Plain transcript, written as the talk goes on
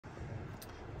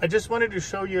I just wanted to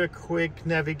show you a quick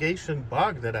navigation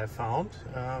bug that I found.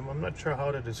 I'm not sure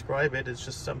how to describe it. It's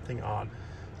just something odd.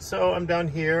 So I'm down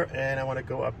here and I want to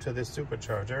go up to this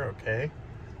supercharger. Okay,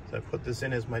 so I put this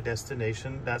in as my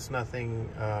destination. That's nothing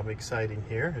exciting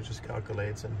here. It just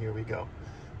calculates, and here we go.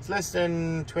 It's less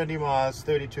than 20 miles,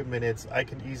 32 minutes. I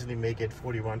can easily make it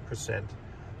 41%.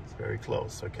 It's very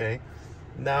close. Okay,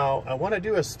 now I want to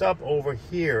do a stop over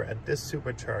here at this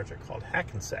supercharger called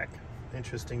Hackensack.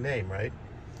 Interesting name, right?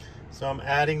 So I'm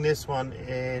adding this one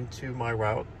into my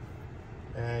route,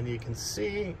 and you can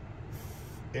see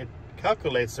it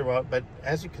calculates the route, but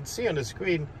as you can see on the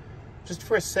screen, just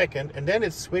for a second, and then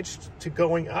it switched to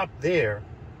going up there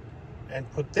and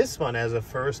put this one as a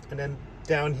first and then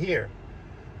down here.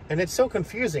 And it's so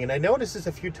confusing, and I noticed this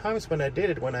a few times when I did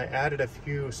it, when I added a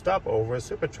few stopovers,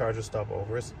 supercharger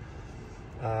stopovers,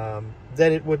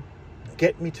 that it would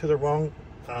get me to the wrong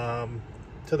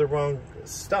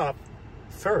stop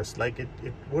first. Like it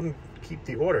wouldn't keep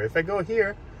the order. If I go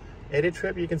here, edit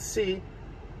trip, you can see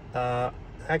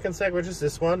Hackensack, which is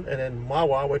this one, and then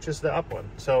Mahwah, which is the up one.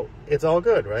 So it's all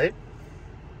good, right?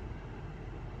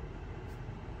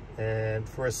 And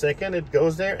for a second it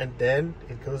goes there, and then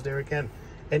it goes there again.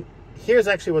 And here's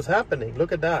actually what's happening.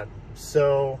 Look at that.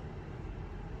 So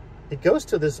it goes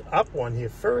to this up one here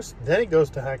first, then it goes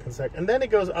to Hackensack, and then it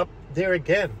goes up there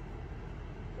again.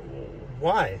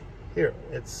 Why? Here,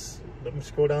 let me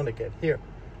scroll down again. Here,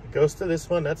 it goes to this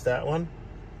one, that's that one.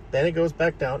 Then it goes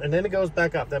back down, and then it goes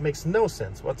back up. That makes no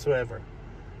sense whatsoever.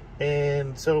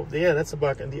 And so, yeah, that's a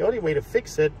bug. And the only way to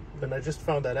fix it, and I just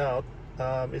found that out,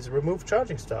 is remove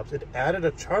charging stops. It added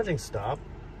a charging stop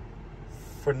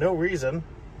for no reason,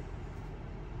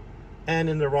 and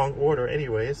in the wrong order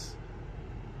anyways.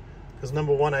 Because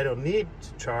number one, I don't need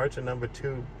to charge, and number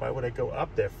two, why would I go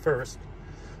up there first?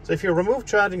 So if you remove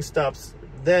charging stops,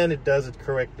 then it does it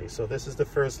correctly. So this is the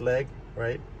first leg,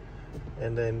 right?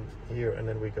 And then here, and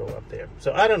then we go up there.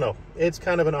 So I don't know. It's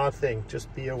kind of an odd thing.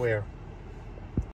 Just be aware.